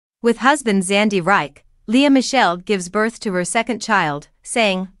With husband Zandy Reich, Lea Michele gives birth to her second child,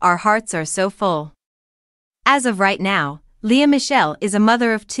 saying, "Our hearts are so full." As of right now, Lea Michele is a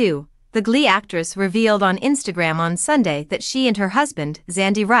mother of two. The Glee actress revealed on Instagram on Sunday that she and her husband,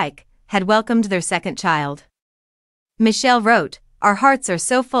 Zandy Reich, had welcomed their second child. Michele wrote, "Our hearts are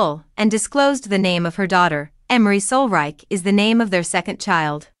so full," and disclosed the name of her daughter. Emery Solreich is the name of their second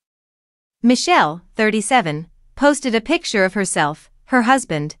child. Michele, 37, posted a picture of herself, her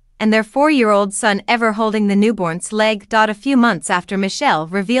husband, and their 4-year-old son Ever holding the newborn's leg. A few months after Michele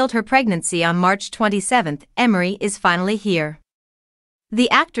revealed her pregnancy on March 27, Emery is finally here. The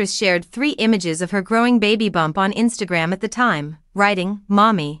actress shared 3 images of her growing baby bump on Instagram at the time, writing,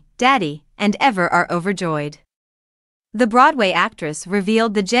 "Mommy, Daddy, and Ever are overjoyed." The Broadway actress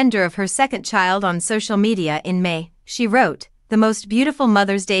revealed the gender of her second child on social media in May. She wrote, "The most beautiful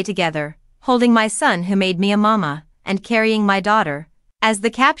Mother's Day together, holding my son who made me a mama, and carrying my daughter," as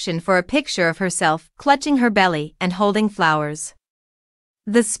the caption for a picture of herself clutching her belly and holding flowers.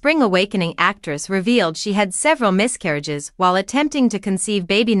 The Spring Awakening actress revealed she had several miscarriages while attempting to conceive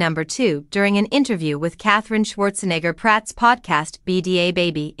baby number 2 during an interview with Katherine Schwarzenegger Pratt's podcast BDA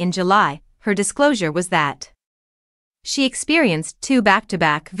Baby in July. Her disclosure was that she experienced 2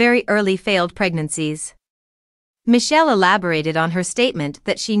 back-to-back very early failed pregnancies. Michele elaborated on her statement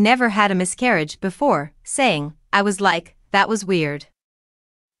that she never had a miscarriage before, saying, "I was like, that was weird.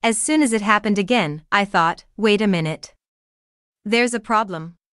 As soon as it happened again, I thought, wait a minute. There's a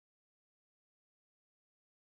problem."